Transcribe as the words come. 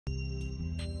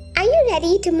Are you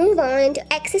ready to move on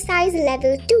to exercise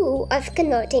level 2 of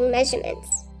converting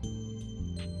measurements?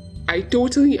 I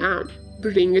totally am.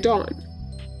 Bring it on.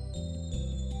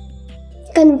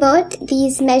 Convert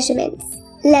these measurements.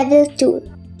 Level 2.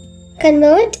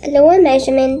 Convert a lower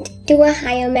measurement to a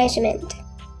higher measurement.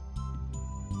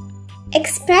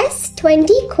 Express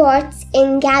 20 quarts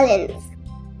in gallons.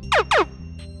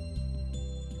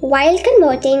 While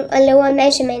converting a lower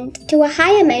measurement to a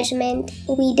higher measurement,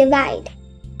 we divide.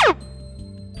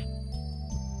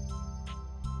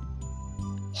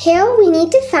 Here we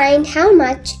need to find how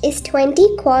much is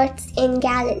 20 quarts in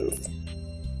gallons.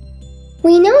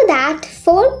 We know that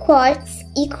 4 quarts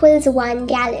equals 1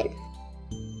 gallon.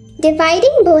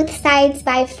 Dividing both sides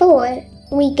by 4,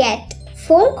 we get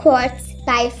 4 quarts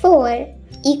by 4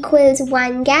 equals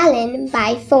 1 gallon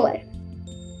by 4.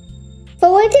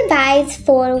 4 divides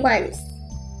 4 once.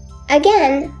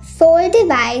 Again, 4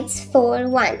 divides 4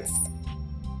 once.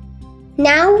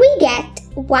 Now we get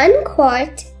 1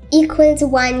 quart equals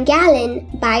 1 gallon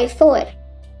by 4.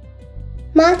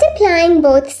 Multiplying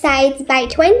both sides by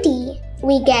 20,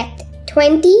 we get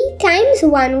 20 times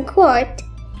 1 quart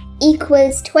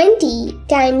equals 20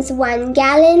 times 1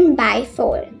 gallon by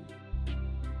 4.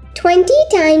 20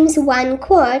 times 1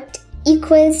 quart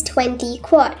equals 20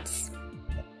 quarts.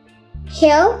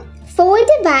 Here, 4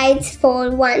 divides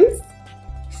 4 once.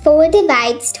 4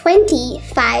 divides 20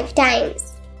 5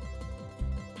 times.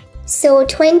 So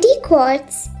 20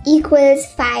 quarts equals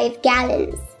 5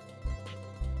 gallons.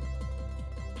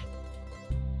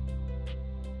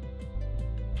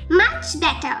 Much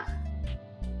better.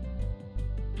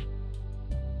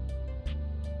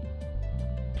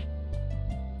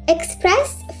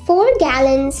 Express 4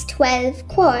 gallons 12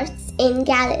 quarts in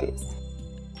gallons.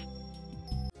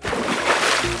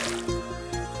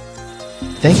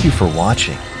 Thank you for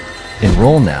watching.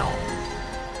 Enroll now.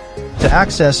 To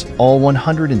access all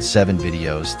 107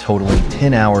 videos totaling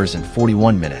 10 hours and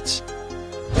 41 minutes,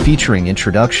 featuring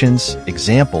introductions,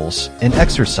 examples, and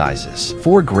exercises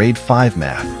for Grade 5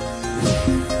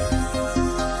 Math.